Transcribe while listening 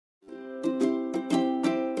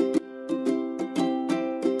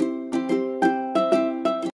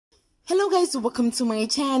Guys, welcome to my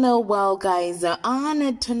channel. Well guys,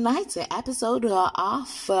 on tonight's episode of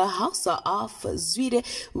House of Zwide,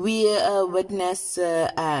 we witness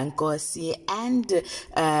Nkosi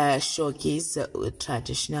and showcase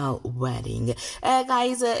traditional wedding.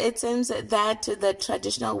 Guys, it seems that the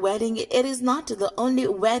traditional wedding, it is not the only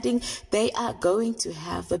wedding they are going to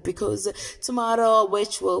have, because tomorrow,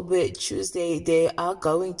 which will be Tuesday, they are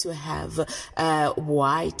going to have a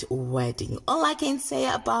white wedding. All I can say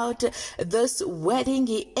about this wedding,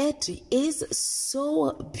 it is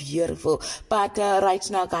so beautiful. But right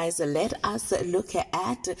now guys, let us look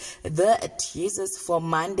at the teasers for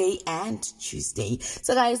Monday and Tuesday.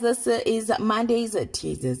 So guys, this is Monday's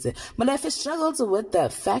teasers. Molefe struggles with the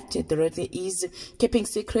fact that Dorothy is keeping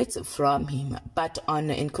secrets from him, but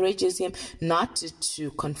encourages him not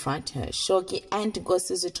to confront her. Shoki and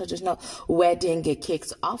Ngosi's traditional wedding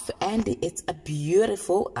kicks off, and it's a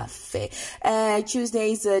beautiful affair.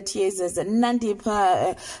 Tuesday's teasers,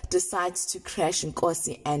 Nandipa decides to crash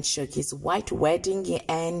Nkosi and Shoki's white wedding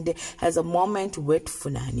and has a moment with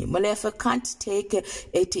Funani. Molefe can't take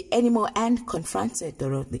it anymore and confronts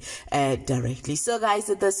Dorothy directly. So guys,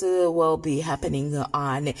 this will be happening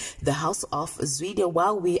on the House of Zwide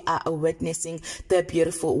while we are witnessing the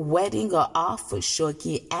beautiful wedding of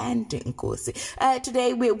Shoki and Nkosi.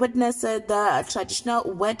 Today we witness the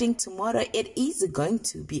traditional wedding. Tomorrow it is going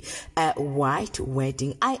to be a white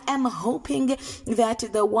wedding. I am hoping that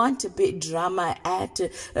there won't be drama at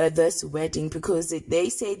this wedding, because they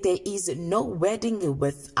say there is no wedding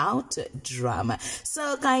without drama.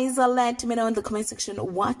 So guys, let me know in the comment section,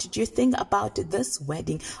 what do you think about this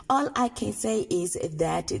wedding? All I can say is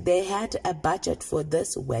that they had a budget for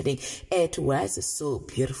this wedding. It was so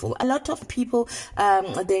beautiful. A lot of people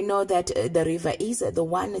they know that the river is the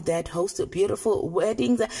one that hosts beautiful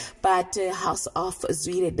weddings, but House of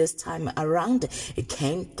Zwide this time around, it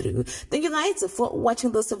came through. Thank you guys for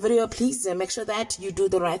watching this video. Please make sure that you do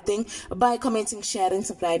the right thing by commenting, sharing,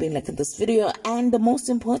 subscribing, liking this video, and most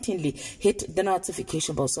importantly, hit the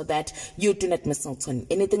notification bell so that you do not miss out on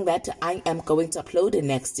anything that I am going to upload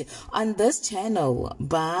next on this channel.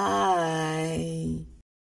 Bye.